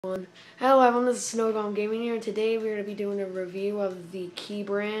Hello everyone, this is Snowgone Gaming here, and today we're going to be doing a review of the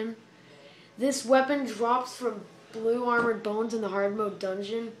keybrand. This weapon drops from blue armored bones in the hard mode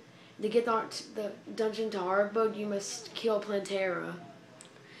dungeon. To get the dungeon to hard mode, you must kill Terraria.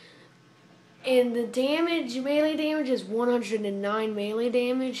 And the damage, melee damage, is 109 melee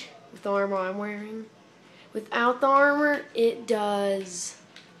damage with the armor I'm wearing. Without the armor, it does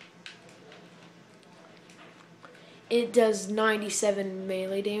 97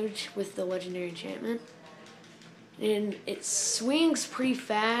 melee damage with the legendary enchantment. And it swings pretty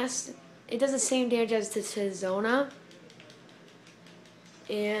fast. It does the same damage as the Tizona.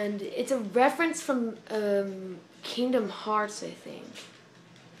 And it's a reference from Kingdom Hearts, I think.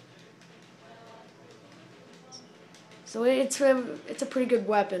 So it's a pretty good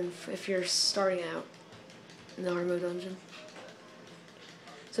weapon if you're starting out in the hard mode dungeon.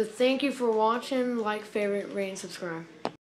 So thank you for watching. Like, favorite, rate, and subscribe.